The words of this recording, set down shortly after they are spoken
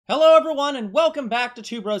Hello everyone and welcome back to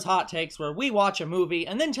Two Bros Hot Takes, where we watch a movie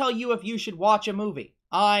and then tell you if you should watch a movie.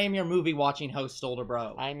 I am your movie watching host, Older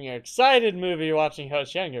Bro. I'm your excited movie watching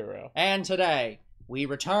host, Younger Bro. And today, we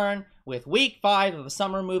return with week 5 of the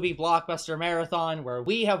Summer Movie Blockbuster Marathon, where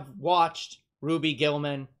we have watched Ruby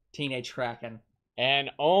Gillman, Teenage Kraken. And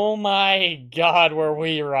oh my god, were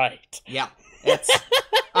we right. Yeah, it's...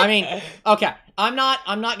 I mean, okay, I'm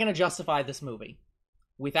not gonna justify this movie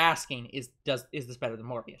with asking, is this better than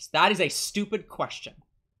Morbius? That is a stupid question.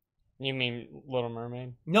 You mean Little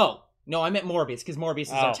Mermaid? No, I meant Morbius, because Morbius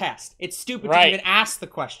is our test. It's stupid to even ask the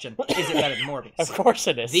question, is it better than Morbius? Of course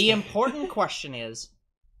it is. The important question is,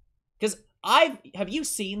 because have you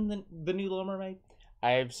seen the new Little Mermaid?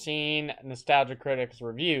 I've seen Nostalgia Critic's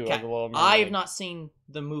review of the Little Mermaid. I have not seen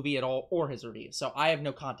the movie at all, or his review, so I have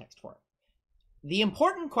no context for it. The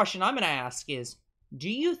important question I'm going to ask is, do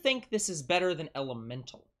you think this is better than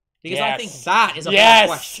Elemental? Because I think that is a better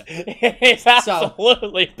question. It's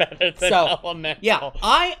absolutely better than Elemental. Yeah,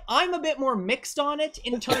 I'm a bit more mixed on it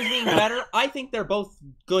in terms of being better. I think they're both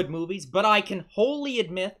good movies, but I can wholly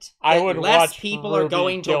admit that less people are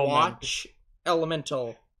going to watch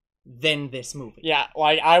Elemental than this movie. Yeah,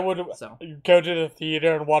 like I would go to the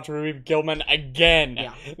theater and watch Ruby Gillman again.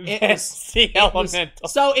 Yeah, see Elemental.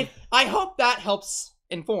 So I hope that helps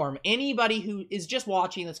inform anybody who is just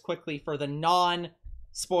watching this quickly for the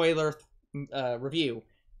non-spoiler review.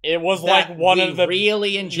 It was like one of the...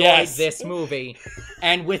 really enjoyed this movie.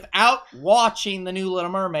 And without watching the new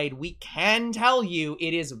Little Mermaid, we can tell you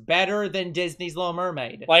it is better than Disney's Little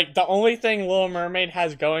Mermaid. Like, the only thing Little Mermaid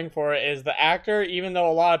has going for it is the actor, even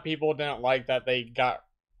though a lot of people didn't like that they got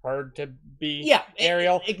her to be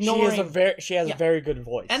Ariel. She has a very good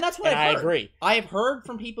voice. And that's what I've heard. I agree. I have heard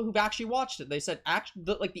from people who've actually watched it. They said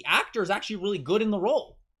the actor is actually really good in the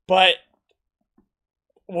role. But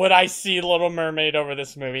would I see Little Mermaid over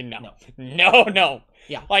this movie? No.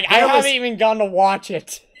 Yeah. Like, I haven't even gone to watch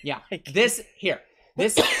it. Yeah. I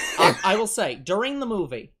will say, during the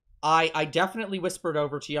movie, I definitely whispered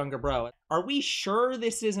over to Younger Bro, are we sure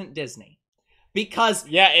this isn't Disney? Because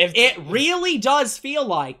it really does feel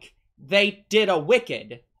like they did a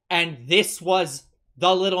Wicked, and this was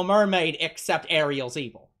the Little Mermaid, except Ariel's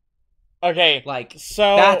evil. Okay, like,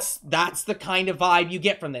 so that's the kind of vibe you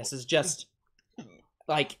get from this, is just...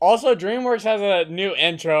 Like, also, DreamWorks has a new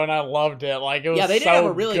intro, and I loved it. Like, it was they did have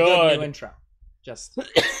a really good new intro. Just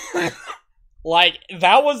like,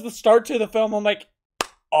 that was the start to the film. I'm like,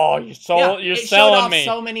 oh, you're selling me. It showed off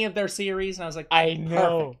so many of their series, and I was like, I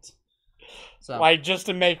know. Perfect. So, like, just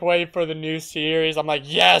to make way for the new series, I'm like,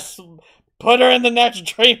 yes, put her in the next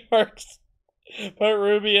DreamWorks. Put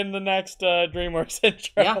Ruby in the next DreamWorks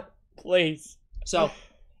intro, please. So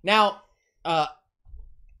now,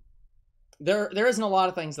 There isn't a lot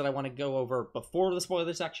of things that I want to go over before the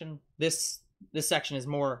spoiler section. This section is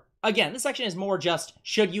more... Again, this section is more just,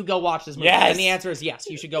 should you go watch this movie? Yes! And the answer is yes,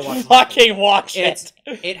 you should go watch this Fucking watch it!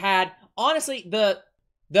 It had... Honestly, the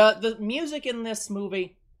music in this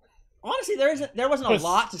movie... Honestly, there wasn't a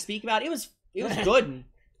lot to speak about. It was good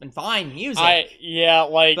and fine music.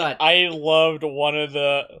 I loved one of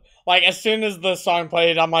the... Like, as soon as the song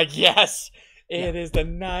played, I'm like, yes! It is the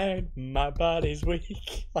night, my body's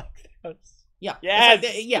weak. Like, yeah. Yes.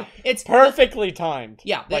 It's perfectly timed.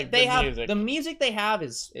 Yeah. The music they have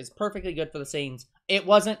is perfectly good for the scenes. It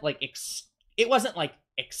wasn't like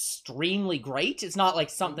extremely great. It's not like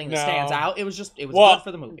something that stands out. It was good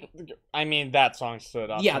for the movie. I mean, that song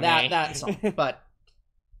stood up. Yeah, that song. But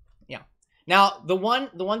yeah. Now, the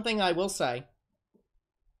one thing I will say,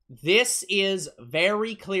 this is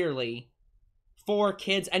very clearly for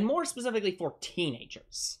kids, and more specifically for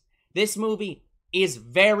teenagers. This movie is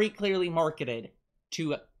very clearly marketed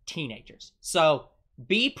to teenagers. So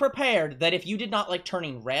be prepared that if you did not like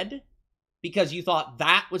Turning Red because you thought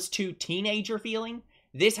that was too teenager feeling,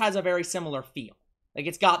 this has a very similar feel. Like,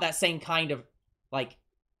 it's got that same kind of, like,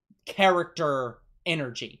 character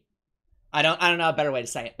energy. I don't know a better way to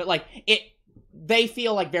say it, but like, they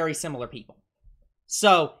feel like very similar people.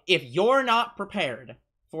 So if you're not prepared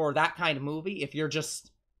for that kind of movie, if you're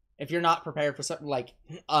not prepared for something like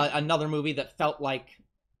another movie that felt like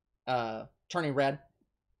Turning Red,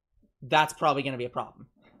 that's probably going to be a problem.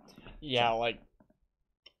 Yeah, like,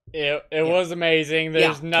 it was amazing.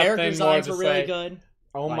 There's nothing more to say. Character designs were really good.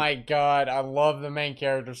 Oh my god, I love the main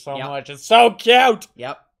character so much. It's so cute!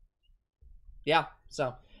 Yep. Yeah,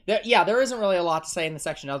 so, there isn't really a lot to say in the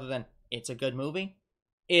section other than it's a good movie.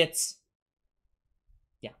 It's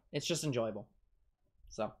just enjoyable.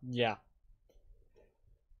 So. Yeah.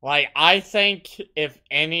 Like, I think if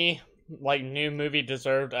any, like, new movie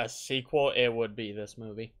deserved a sequel, it would be this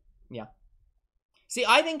movie. Yeah. See,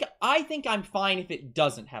 I think I'm fine if it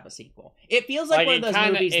doesn't have a sequel. It feels like one of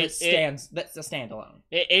those movies that's a standalone.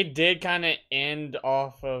 It did kind of end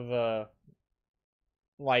off of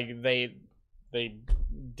like they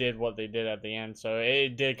did what they did at the end, so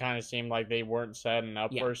it did kind of seem like they weren't setting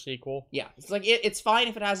up for a sequel. Yeah, it's like it's fine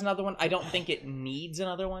if it has another one. I don't think it needs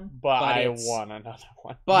another one, but I want another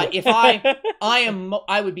one. But if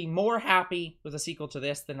I would be more happy with a sequel to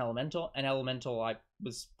this than Elemental, and Elemental I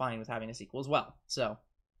was fine with having a sequel as well. So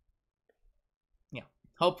yeah,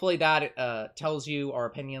 hopefully that tells you our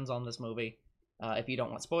opinions on this movie. If you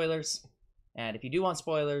don't want spoilers, and if you do want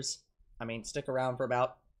spoilers, I mean, stick around for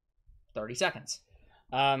about 30 seconds.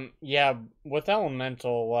 Yeah, with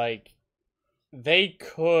Elemental, like, they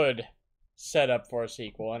could set up for a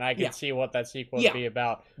sequel, and I can see what that sequel would be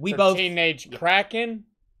about. Teenage Kraken,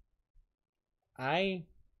 I'm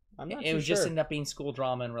not too sure. It would just end up being school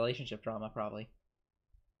drama and relationship drama, probably.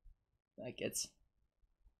 Like, it's...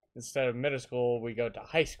 Instead of middle school, we go to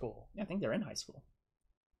high school. Yeah, I think they're in high school.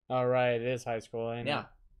 Oh, right, it is high school, ain't it? Yeah.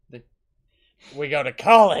 We go to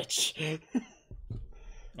college! I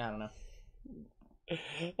don't know.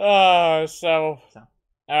 All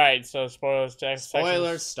right, so spoilers.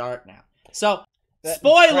 Spoilers start now. So,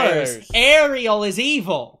 spoilers! Ariel is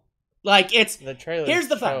evil! Like, it's... The trailers Here's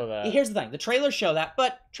the show that. Here's the thing. The trailers show that,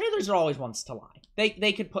 but trailers are always ones to lie.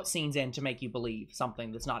 They could put scenes in to make you believe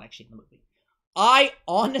something that's not actually in the movie. I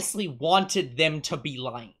honestly wanted them to be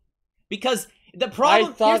lying. Because the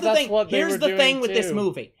problem... Here's the thing with this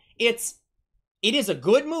movie. It is a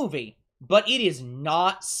good movie, but it is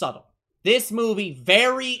not subtle. This movie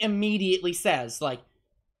very immediately says, like,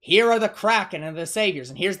 here are the Kraken and the Saviors,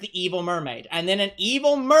 and here's the evil mermaid. And then an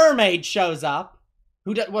evil mermaid shows up.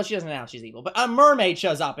 She doesn't announce she's evil, but a mermaid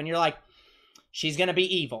shows up, and you're like, she's gonna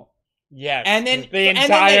be evil. Yes. And then the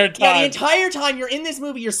entire time. Yeah, the entire time you're in this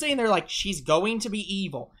movie, you're sitting there like, she's going to be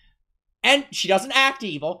evil. And she doesn't act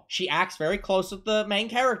evil. She acts very close with the main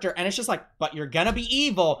character, and it's just like, but you're gonna be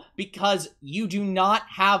evil because you do not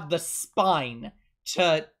have the spine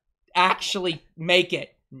to actually make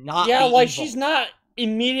it not be like evil. She's not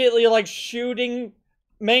immediately like shooting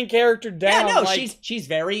main character down. Yeah, no, she's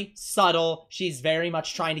very subtle. She's very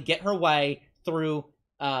much trying to get her way through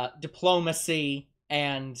diplomacy,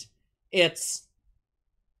 and it's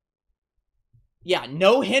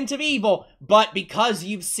no hint of evil, but because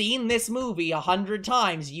you've seen this movie 100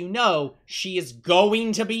 times, you know she is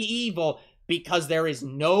going to be evil because there is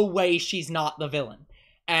no way she's not the villain.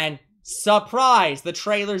 And surprise! The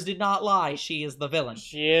trailers did not lie. She is the villain.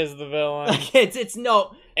 She is the villain. it's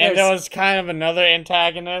no... And there was kind of another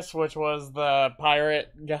antagonist, which was the pirate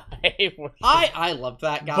guy. I loved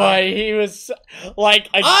that guy. But he was like...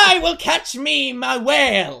 I will catch me my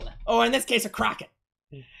whale! Or in this case, a Kraken.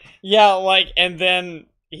 Yeah, like, and then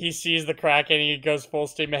he sees the Kraken and he goes full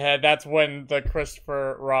steam ahead. That's when the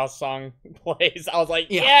Christopher Ross song plays. I was like,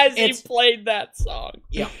 yes, he played that song.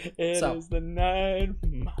 Yeah. It is the night...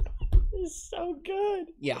 It's so good.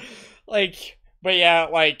 Yeah. Like, but yeah,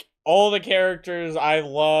 like, all the characters I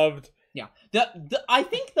loved. Yeah. I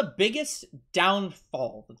think the biggest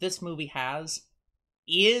downfall that this movie has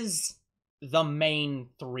is the main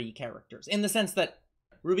three characters. In the sense that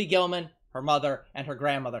Ruby Gillman, her mother, and her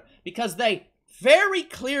grandmother. Because they very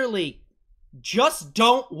clearly just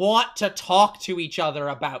don't want to talk to each other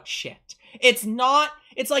about shit. It's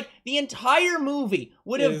like the entire movie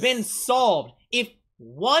would have been solved if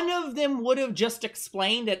one of them would have just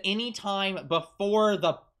explained at any time before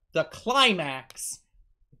the climax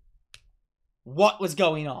what was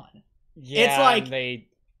going on. Yeah, it's like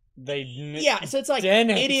so it's like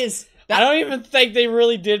didn't. It is. I don't even think they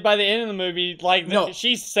really did by the end of the movie. Like, no.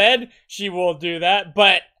 She said she will do that,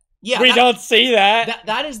 but we don't see that.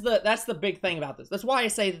 That's the big thing about this. That's why I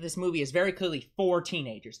say that this movie is very clearly for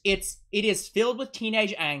teenagers. It is filled with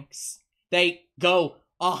teenage angst. They go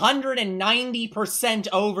 190%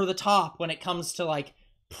 over the top when it comes to, like,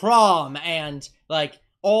 prom and, like,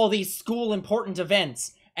 all these school important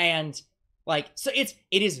events. And, like, so it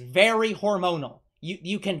is very hormonal.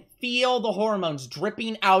 You can feel the hormones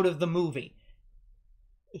dripping out of the movie.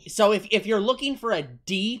 So if you're looking for a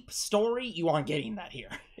deep story, you aren't getting that here.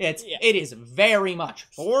 It is very much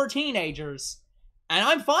for teenagers. And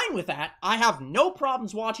I'm fine with that. I have no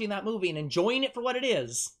problems watching that movie and enjoying it for what it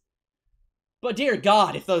is. But dear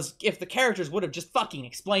God, if the characters would have just fucking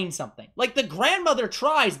explained something. Like, the grandmother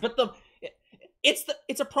tries, but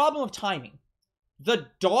it's a problem of timing. The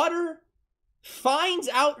daughter finds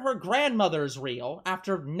out her grandmother's real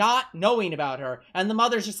after not knowing about her, and the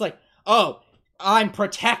mother's just like, oh, I'm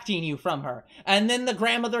protecting you from her. And then the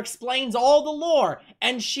grandmother explains all the lore,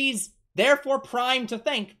 and she's therefore primed to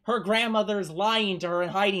think her grandmother is lying to her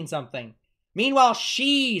and hiding something. Meanwhile,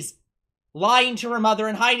 she's lying to her mother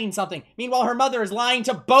and hiding something. Meanwhile, her mother is lying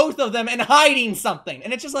to both of them and hiding something.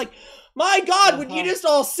 And it's just like, my God, would you just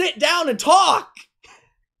all sit down and talk?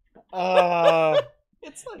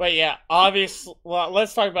 It's like... But yeah, obviously, well,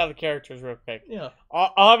 let's talk about the characters real quick. Yeah.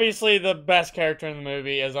 Obviously, the best character in the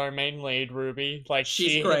movie is our main lead, Ruby. Like,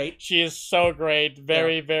 she's great. She is so great.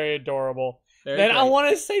 Very, very adorable. Very then great. I want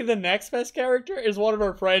to say the next best character is one of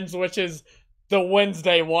her friends, which is the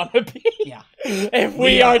Wednesday wannabe. Yeah. If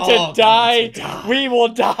we are to die, we will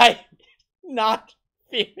die not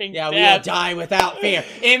fearing death. We will die without fear.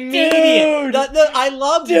 Immediate. I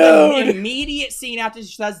love the immediate scene after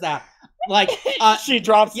she says that. Like, she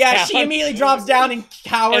drops down. Yeah, she immediately drops down and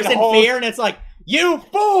cowers in fear, and it's like, you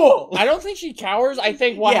fool! I don't think she cowers. I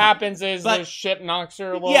think what happens is the ship knocks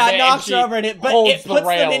her a little bit. Yeah, it knocks her over, but it puts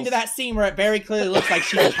them into that scene where it very clearly looks like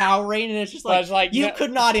she's cowering, and it's just like you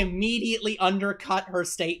could not immediately undercut her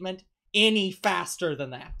statement any faster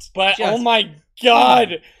than that. But, oh my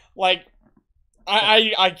God! Like,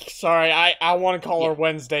 sorry, I want to call her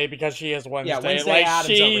Wednesday because she is Wednesday. Yeah, Wednesday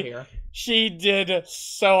Addams over here. She did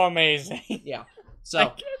so amazing. Yeah.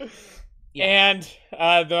 So, and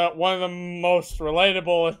one of the most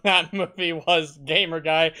relatable in that movie was Gamer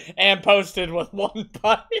Guy and posted with one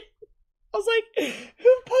button. I was like,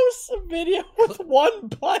 who posts a video with one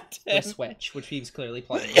button? The Switch, which he was clearly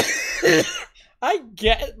playing. I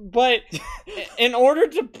get, but in order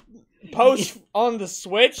to post on the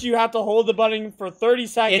Switch, you have to hold the button for 30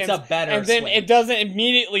 seconds. It's a better and then Switch. It doesn't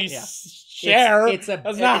immediately share.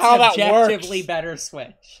 That's not how that works. It's objectively better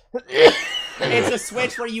Switch. It's a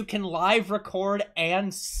Switch where you can live record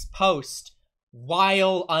and post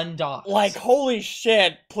while undocked. Like, holy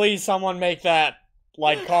shit, please someone make that,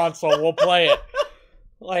 like, console. We'll play it.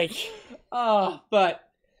 Like... but...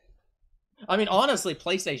 I mean, honestly,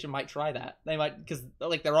 PlayStation might try that. They might, because,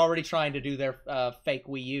 like, they're already trying to do their fake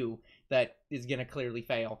Wii U that is gonna clearly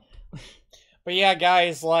fail. But yeah,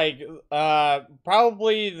 guys, like,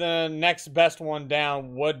 probably the next best one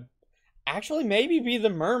down would actually maybe be the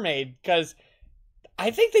Mermaid, because I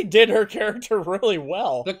think they did her character really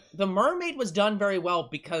well. The Mermaid was done very well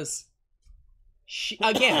because, she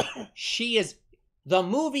is... The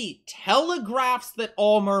movie telegraphs that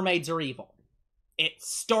all mermaids are evil. It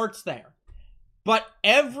starts there. But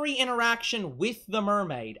every interaction with the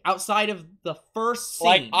mermaid, outside of the first scene...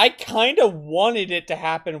 Like, I kind of wanted it to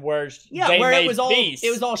happen where it was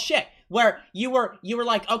all shit. Where you were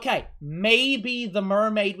like, okay, maybe the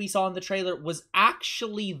mermaid we saw in the trailer was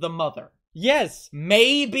actually the mother. Yes.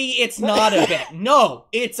 Maybe it's not a bit. No,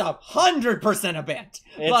 it's 100% a bit.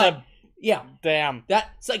 Damn.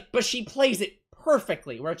 That's like, but she plays it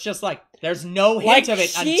perfectly, where it's just like, there's no hint of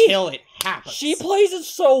it until it happens. She plays it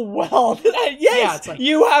so well. It's like,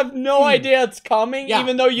 you have no idea it's coming,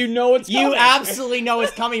 even though you know it's coming. You absolutely know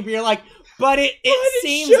it's coming, but you're like, but it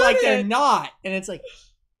seems like they're not. And it's like,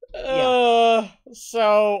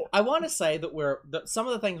 so... I want to say that some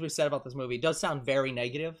of the things we said about this movie does sound very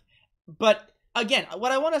negative, but again,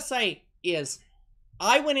 what I want to say is,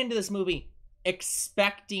 I went into this movie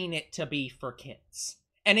expecting it to be for kids.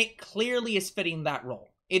 And it clearly is fitting that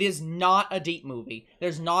role. It is not a deep movie.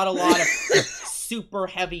 There's not a lot of super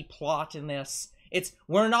heavy plot in this.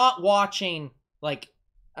 We're not watching, like,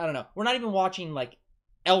 I don't know. We're not even watching, like,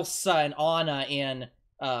 Elsa and Anna in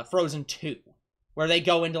Frozen 2, where they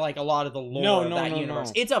go into, like, a lot of the lore of that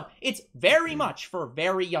universe. No. It's very much for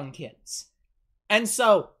very young kids. And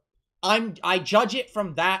so, I judge it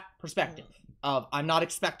from that perspective of, I'm not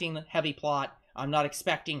expecting heavy plot. I'm not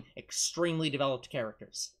expecting extremely developed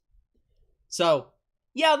characters. So,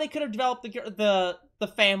 yeah, they could have developed the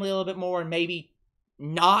family a little bit more and maybe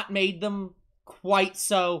not made them quite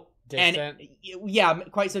so distant.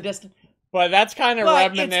 Quite so distant. But that's kind of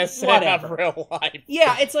reminiscent of real life.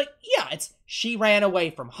 Yeah, it's like, she ran away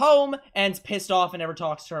from home and's pissed off and never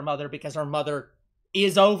talks to her mother because her mother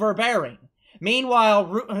is overbearing.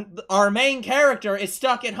 Meanwhile, our main character is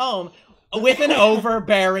stuck at home with an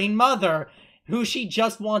overbearing mother who she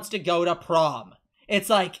just wants to go to prom. It's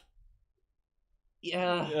like,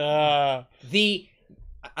 I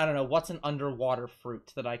don't know, what's an underwater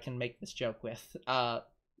fruit that I can make this joke with?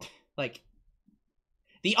 Like,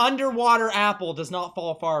 the underwater apple does not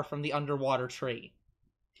fall far from the underwater tree.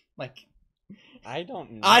 Like, I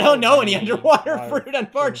don't know any underwater fruit,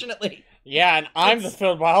 unfortunately. Yeah, and I'm the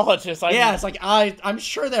field biologist. It's like, I'm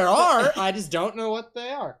sure there are, I just don't know what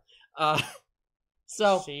they are.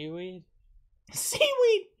 So... Seaweed?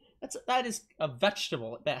 Seaweed! That is a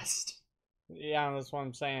vegetable at best. Yeah, that's what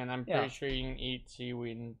I'm saying. I'm pretty sure you can eat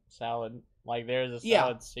seaweed and salad. Like, there's a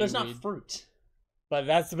salad seaweed. There's not fruit. But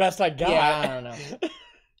that's the best I got. Yeah, I don't know.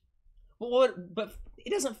 But it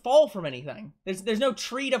doesn't fall from anything. There's no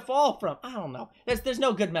tree to fall from. I don't know. There's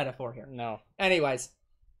no good metaphor here. No. Anyways,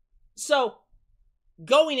 so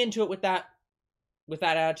going into it with that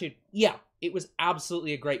attitude, yeah, it was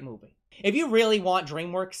absolutely a great movie. If you really want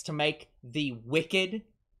DreamWorks to make the Wicked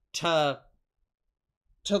to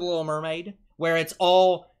the Little Mermaid, where it's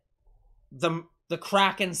all the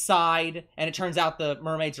Kraken side, and it turns out the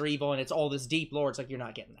mermaids are evil, and it's all this deep lore, it's like, you're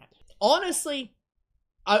not getting that. Honestly,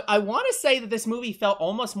 I want to say that this movie felt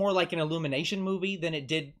almost more like an Illumination movie than it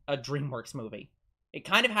did a DreamWorks movie. It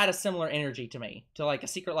kind of had a similar energy to me, to like A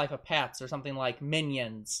Secret Life of Pets or something like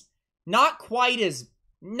Minions. Not quite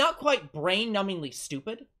brain-numbingly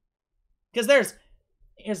stupid. Because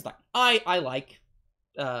here's the thing. I like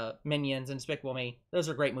Minions and Despicable Me. Those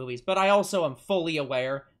are great movies. But I also am fully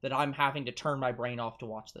aware that I'm having to turn my brain off to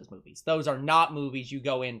watch those movies. Those are not movies you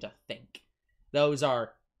go in to think. Those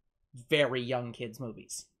are very young kids'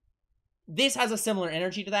 movies. This has a similar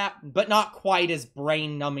energy to that, but not quite as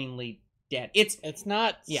brain-numbingly dead. It's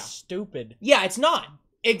not stupid. Yeah, it's not.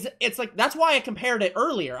 It's like, that's why I compared it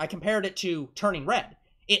earlier. I compared it to Turning Red.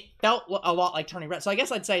 It felt a lot like Turning Red. So I guess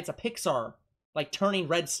I'd say it's a Pixar, like, Turning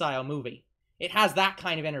Red style movie. It has that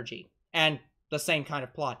kind of energy and the same kind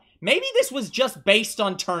of plot. Maybe this was just based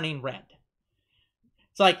on Turning Red.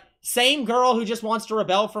 It's like, same girl who just wants to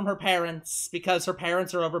rebel from her parents because her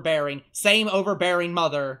parents are overbearing. Same overbearing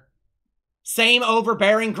mother. Same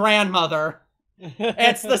overbearing grandmother.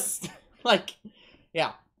 It's the, like,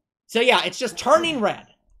 yeah. So yeah, it's just Turning Red.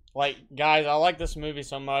 Like, guys, I like this movie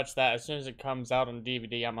so much that as soon as it comes out on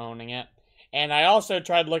DVD, I'm owning it. And I also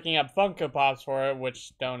tried looking up Funko Pops for it,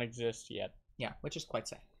 which don't exist yet. Yeah, which is quite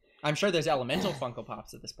sad. I'm sure there's Elemental Funko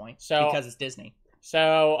Pops at this point, because it's Disney.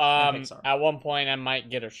 So, at one point, I might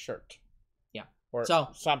get a shirt. Yeah. Or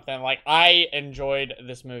something. Like, I enjoyed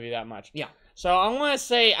this movie that much. Yeah. So, I'm going to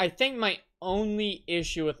say, I think my only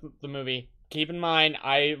issue with the movie, keep in mind,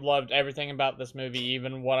 I loved everything about this movie,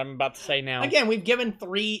 even what I'm about to say now. Again, we've given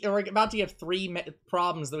we're about to give three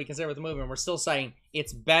problems that we consider with the movie, and we're still saying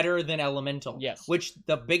it's better than Elemental. Yes. Which,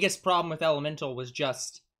 the biggest problem with Elemental was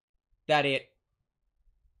just that it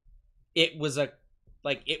was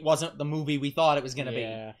it wasn't the movie we thought it was going to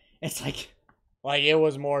be. It's like, it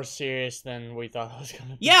was more serious than we thought it was going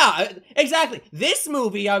to be. Yeah, exactly. This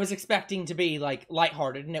movie I was expecting to be, like,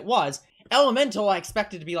 lighthearted, and it was. Elemental I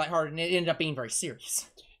expected to be lighthearted, and it ended up being very serious.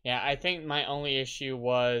 Yeah, I think my only issue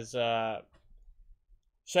was, so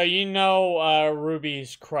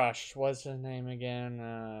Ruby's crush. What's his name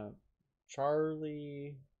again?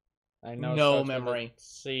 Charlie? I know. No memory.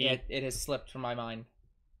 See, it has slipped from my mind.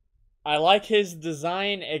 I like his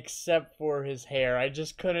design except for his hair. I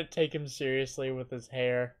just couldn't take him seriously with his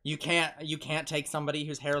hair. You can't take somebody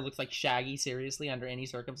whose hair looks like Shaggy seriously under any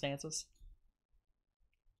circumstances.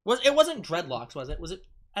 It wasn't dreadlocks, was it? Was it?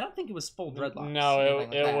 I don't think it was full dreadlocks. No,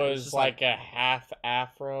 it was like a half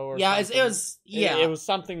afro or something. It was. It was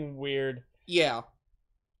something weird. Yeah.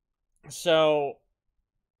 So,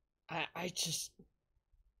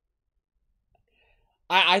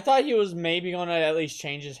 I thought he was maybe gonna at least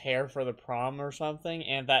change his hair for the prom or something,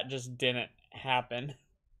 and that just didn't happen.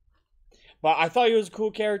 But I thought he was a cool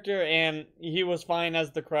character, and he was fine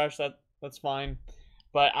as the crush. That's fine.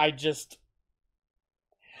 But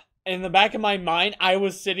in the back of my mind, I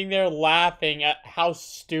was sitting there laughing at how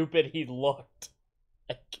stupid he looked.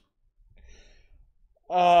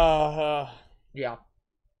 Yeah.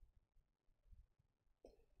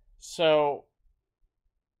 So,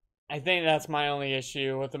 I think that's my only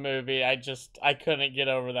issue with the movie. I couldn't get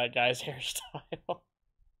over that guy's hairstyle.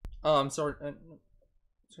 Oh, I'm sorry.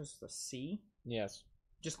 Just a C? Yes.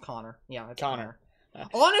 Just Connor. Yeah, it's Connor.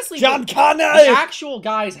 Honestly, John Connor! The actual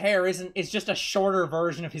guy's hair is just a shorter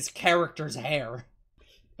version of his character's hair.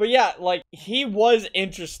 But yeah, like, he was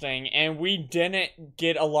interesting, and we didn't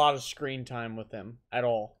get a lot of screen time with him at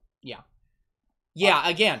all. Yeah. Yeah,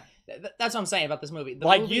 again, that's what I'm saying about this movie.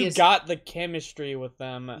 Got the chemistry with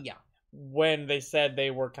them. Yeah. When they said they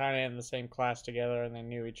were kind of in the same class together and they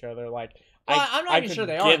knew each other, like, I'm not even sure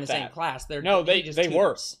they are in the same class. They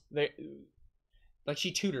were. Like,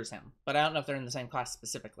 she tutors him, but I don't know if they're in the same class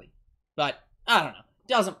specifically. But I don't know.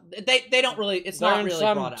 They don't really. It's not really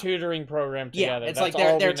brought up. Some tutoring program together. Yeah, it's like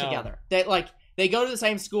they're together. They go to the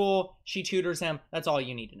same school. She tutors him. That's all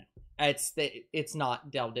you need to know. It's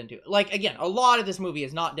not delved into. Like, again, a lot of this movie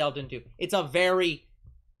is not delved into. It's a very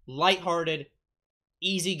lighthearted,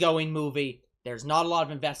 easygoing movie. There's not a lot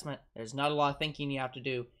of investment. There's not a lot of thinking you have to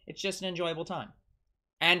do. It's just an enjoyable time.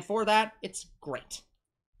 And for that, it's great.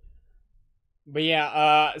 But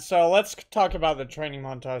yeah, so let's talk about the training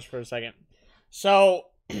montage for a second. So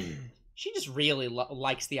she just really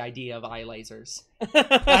likes the idea of eye lasers.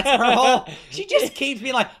 That's her whole. She just keeps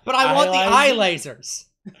being like, "But I want the eye lasers."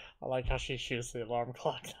 I like how she shoots the alarm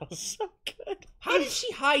clock. That was so good. How did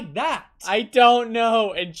she hide that? I don't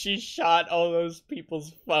know. And she shot all those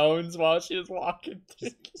people's phones while she was walking.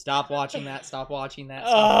 Stop watching that. Stop watching that.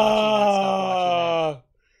 Stop watching that. Stop watching that.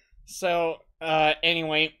 So,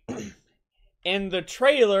 anyway, in the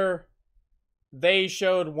trailer, they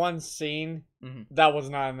showed one scene that was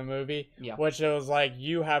not in the movie, which it was like,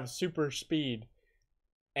 you have super speed.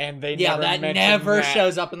 And they never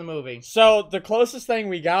shows up in the movie. So the closest thing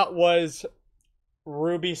we got was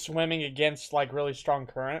Ruby swimming against like really strong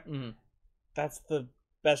current. That's the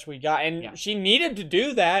best we got, and she needed to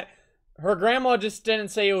do that. Her grandma just didn't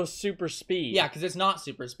say it was super speed. Yeah, because it's not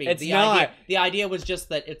super speed. It's not. The idea was just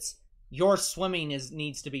that your swimming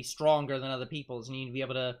needs to be stronger than other people's. You need to be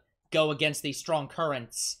able to go against these strong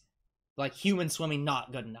currents. Like human swimming,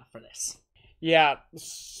 not good enough for this. Yeah,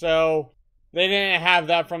 so. They didn't have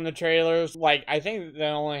that from the trailers. Like, I think they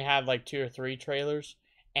only had like 2 or 3 trailers.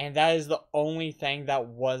 And that is the only thing that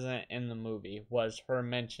wasn't in the movie, was her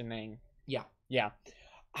mentioning. Yeah. Yeah.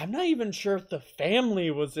 I'm not even sure if the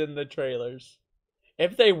family was in the trailers.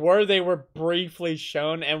 If they were briefly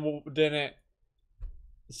shown and didn't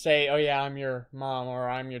say, "Oh yeah, I'm your mom," or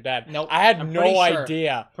 "I'm your dad." Nope. I had no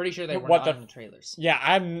idea. Pretty sure they were not in the trailers. Yeah,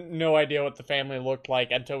 I have no idea what the family looked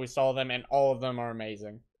like until we saw them, and all of them are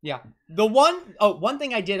amazing. Yeah. One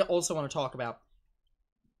thing I did also want to talk about.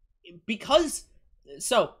 Because,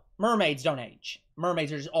 mermaids don't age.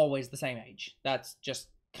 Mermaids are just always the same age. That's just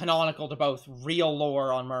canonical to both real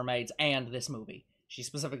lore on mermaids and this movie. She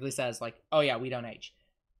specifically says, like, oh yeah, we don't age.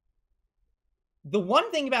 The one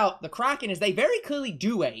thing about the Kraken is they very clearly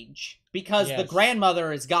do age, because the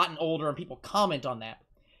grandmother has gotten older and people comment on that.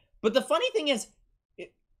 But the funny thing is,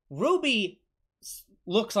 Ruby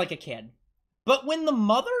looks like a kid. But when the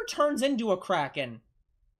mother turns into a Kraken,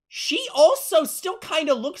 she also still kind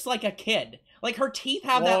of looks like a kid. Like, her teeth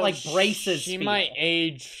have that, like, braces She feel. might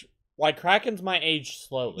age... Like, Krakens might age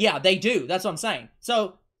slowly. Yeah, they do. That's what I'm saying.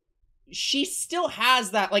 So, she still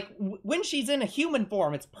has that, like, when she's in a human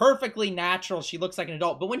form, it's perfectly natural. She looks like an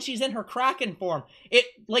adult. But when she's in her Kraken form,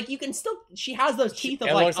 you can still... She has those teeth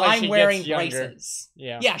of, like, I'm wearing braces.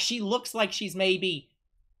 Yeah. Yeah, she looks like she's maybe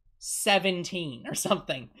 17 or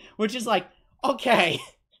something. Which is, like... Okay.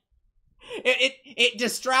 It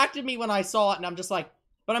distracted me when I saw it, and I'm just like,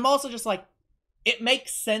 but I'm also just like, it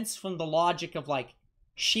makes sense from the logic of, like,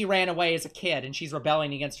 she ran away as a kid and she's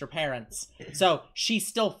rebelling against her parents. So she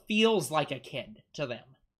still feels like a kid to them.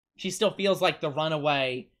 She still feels like the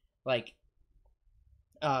runaway, like,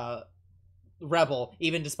 rebel,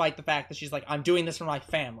 even despite the fact that she's like, I'm doing this for my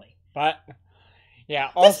family. But,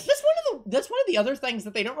 yeah. Also... That's one of the other things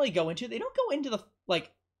that they don't really go into. They don't go into the,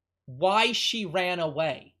 like, why she ran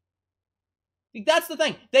away. That's the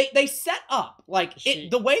thing. They set up, like,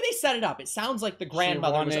 the way they set it up, it sounds like the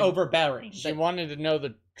grandmother was overbearing. She wanted to know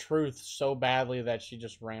the truth so badly that she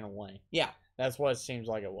just ran away. Yeah. That's what it seems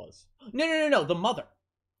like it was. No. The mother.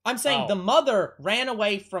 I'm saying the mother ran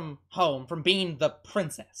away from home, from being the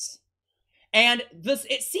princess. And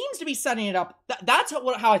it seems to be setting it up. That's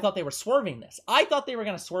how I thought they were swerving this. I thought they were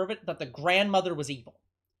going to swerve it that the grandmother was evil.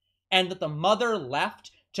 And that the mother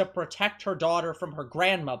left to protect her daughter from her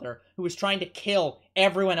grandmother, who was trying to kill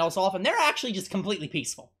everyone else off, and they're actually just completely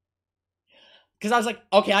peaceful. Because I was like,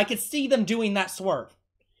 okay, I could see them doing that swerve.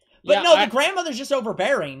 But the grandmother's just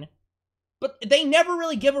overbearing, but they never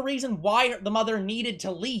really give a reason why the mother needed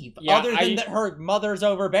to leave, other than that her mother's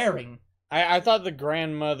overbearing. I thought the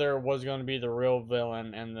grandmother was going to be the real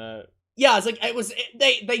villain, and the... Yeah,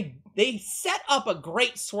 they set up a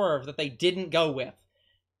great swerve that they didn't go with.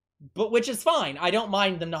 But which is fine. I don't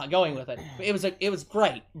mind them not going with it. It was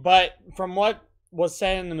great. But from what was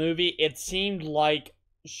said in the movie, it seemed like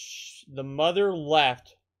the mother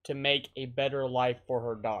left to make a better life for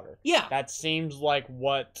her daughter. Yeah. That seems like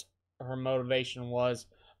what her motivation was.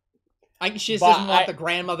 She just doesn't want the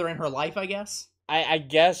grandmother in her life, I guess. I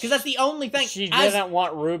guess. Because that's the only thing. She didn't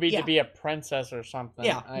want Ruby to be a princess or something.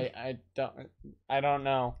 Yeah. I don't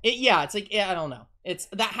know. It's like, I don't know.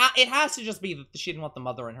 It has to just be that she didn't want the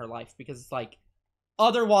mother in her life, because it's like,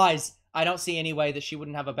 otherwise, I don't see any way that she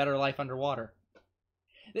wouldn't have a better life underwater.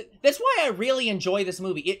 That's why I really enjoy this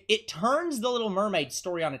movie. It turns the Little Mermaid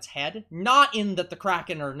story on its head, not in that the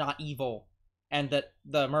Kraken are not evil and that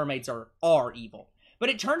the mermaids are evil, but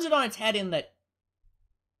it turns it on its head in that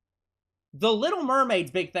the Little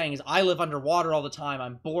Mermaid's big thing is, I live underwater all the time,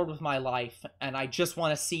 I'm bored with my life, and I just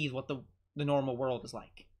want to see what the normal world is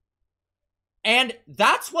like. And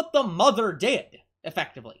that's what the mother did,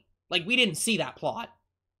 effectively. Like, we didn't see that plot.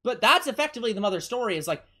 But that's effectively the mother's story, is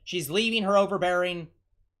like, she's leaving her overbearing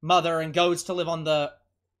mother and goes to live on the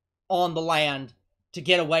land to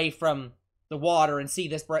get away from the water and see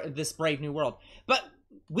this brave new world. But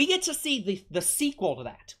we get to see the sequel to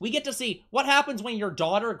that. We get to see what happens when your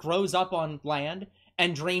daughter grows up on land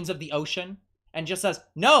and dreams of the ocean and just says,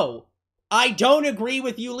 no, I don't agree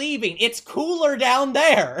with you leaving. It's cooler down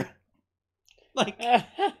there. Like,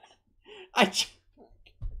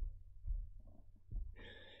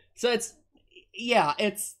 so it's, yeah,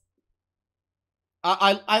 it's,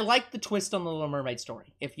 I like the twist on the Little Mermaid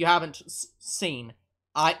story. If you haven't seen,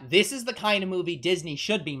 this is the kind of movie Disney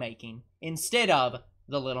should be making instead of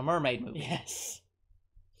the Little Mermaid movie. Yes.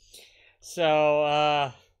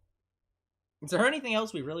 So, is there anything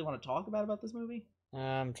else we really want to talk about this movie?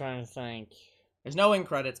 I'm trying to think. There's no end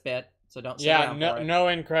credits bit, so don't sit down for it. No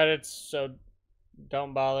end credits, so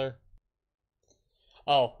don't bother.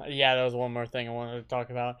 Oh, yeah, there was one more thing I wanted to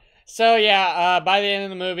talk about. So, yeah, by the end of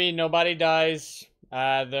the movie, nobody dies.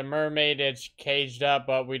 The mermaid is caged up,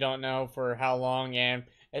 but we don't know for how long, and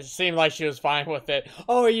it seemed like she was fine with it.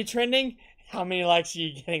 Oh, are you trending? How many likes are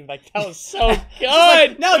you getting? Like, that was so good!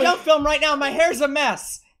 Like, no, don't film right now, my hair's a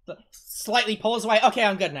mess! Slightly pulls away. Okay,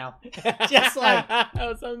 I'm good now. Just like... that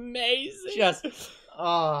was amazing. Just...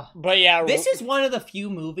 but yeah... This is one of the few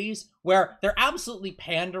movies where they're absolutely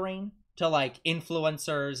pandering to, like,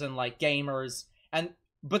 influencers and, like, gamers,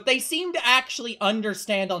 but they seem to actually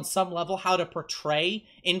understand on some level how to portray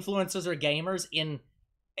influencers or gamers in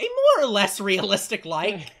a more or less realistic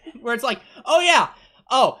light, where it's like, oh yeah,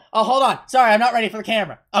 oh, hold on, sorry, I'm not ready for the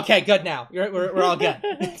camera. Okay, good now. We're all good.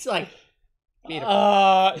 It's like, beautiful.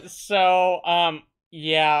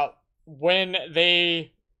 Yeah, when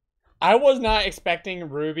I was not expecting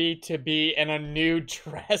Ruby to be in a new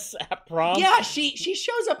dress at prom. Yeah, she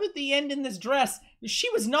shows up at the end in this dress.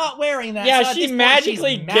 She was not wearing that. Yeah, so she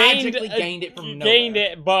magically gained it from nowhere. Gained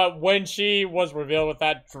it, but when she was revealed with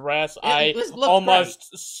that dress, I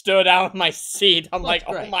almost stood out of my seat. I'm like,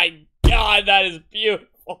 oh my god, that is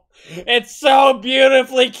beautiful. It's so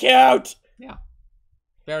beautifully cute. Yeah,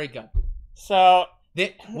 very good. So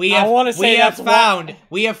we have found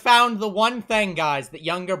the one thing, guys, that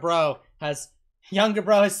younger bro has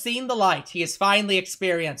seen the light. He has finally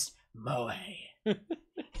experienced Moe.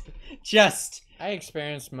 I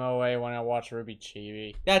experienced Moe when I watched Ruby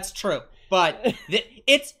Chibi. That's true, but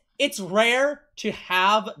it's rare to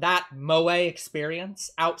have that Moe experience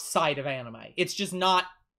outside of anime. It's just not.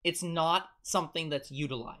 It's not something that's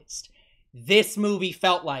utilized. This movie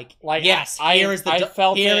felt like yes, here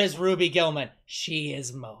is Ruby Gillman. She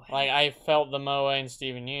is Moe. Like, I felt the Moe in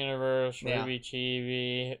Steven Universe, Ruby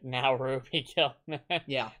Chibi, now Ruby Gillman.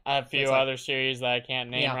 Yeah. A few other series that I can't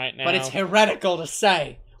name right now. But it's heretical to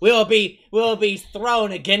say. We will be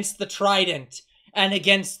thrown against the trident and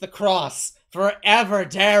against the cross for ever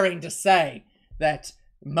daring to say that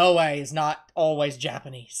Moe is not always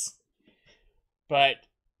Japanese. But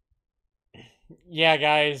yeah,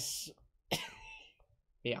 guys.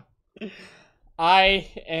 Yeah.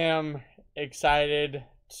 I am excited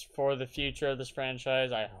for the future of this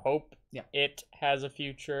franchise. I hope it has a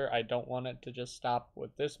future. I don't want it to just stop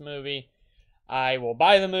with this movie. I will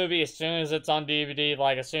buy the movie as soon as it's on DVD.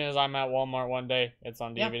 Like, as soon as I'm at Walmart one day, it's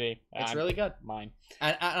on DVD. It's really good. Mine.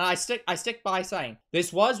 And I stick by saying,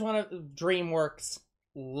 this was one of DreamWorks'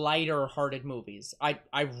 lighter-hearted movies. I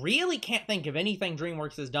really can't think of anything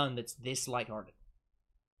DreamWorks has done that's this lighthearted.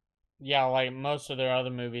 Yeah, like, most of their other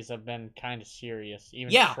movies have been kind of serious.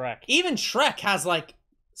 Even Shrek. Even Shrek has, like,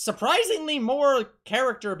 surprisingly more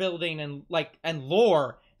character building and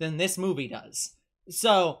lore than this movie does.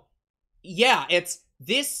 So, yeah,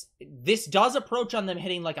 this does approach on them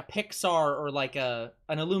hitting, like, a Pixar or, like, an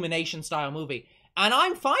Illumination-style movie. And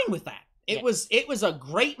I'm fine with that. It was a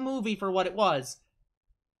great movie for what it was.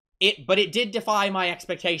 But it did defy my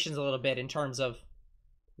expectations a little bit in terms of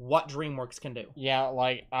what DreamWorks can do. Yeah,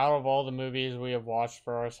 like, out of all the movies we have watched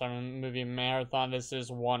for our Summer Movie Marathon, this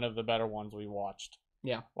is one of the better ones we watched.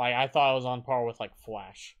 Yeah. Like, I thought it was on par with, like,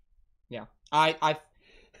 Flash. Yeah. I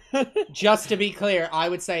just to be clear, I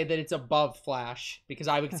would say that it's above Flash, because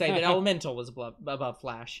I would say that Elemental was above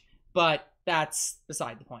Flash, but that's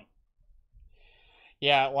beside the point.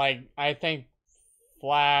 Yeah, like, I think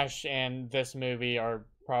Flash and this movie are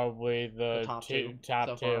probably the top two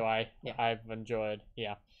I've enjoyed.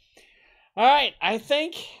 Yeah. All right, I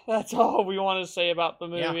think that's all we want to say about the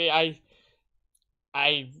movie. Yeah.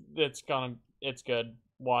 It's good.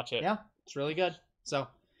 Watch it. Yeah, it's really good. So,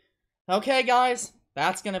 okay, guys,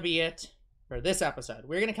 that's gonna be it for this episode.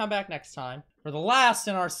 We're gonna come back next time for the last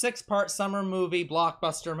in our 6-part Summer Movie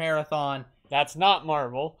Blockbuster Marathon. That's not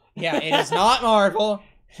Marvel. Yeah, it is not Marvel.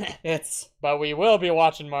 But we will be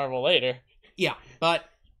watching Marvel later. Yeah, but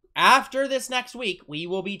after this next week, we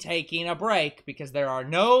will be taking a break because there are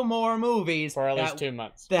no more movies. For at least 2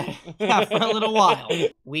 months. For a little while.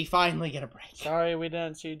 We finally get a break. Sorry we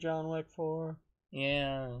didn't see John Wick 4.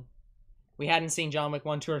 Yeah. We hadn't seen John Wick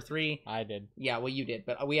 1, 2, or 3. I did. Yeah, well, you did,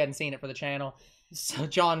 but we hadn't seen it for the channel. So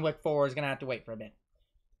John Wick 4 is going to have to wait for a bit.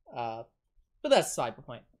 But that's the side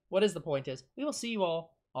point. What is the point is, we will see you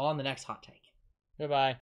all on the next Hot Take. Goodbye.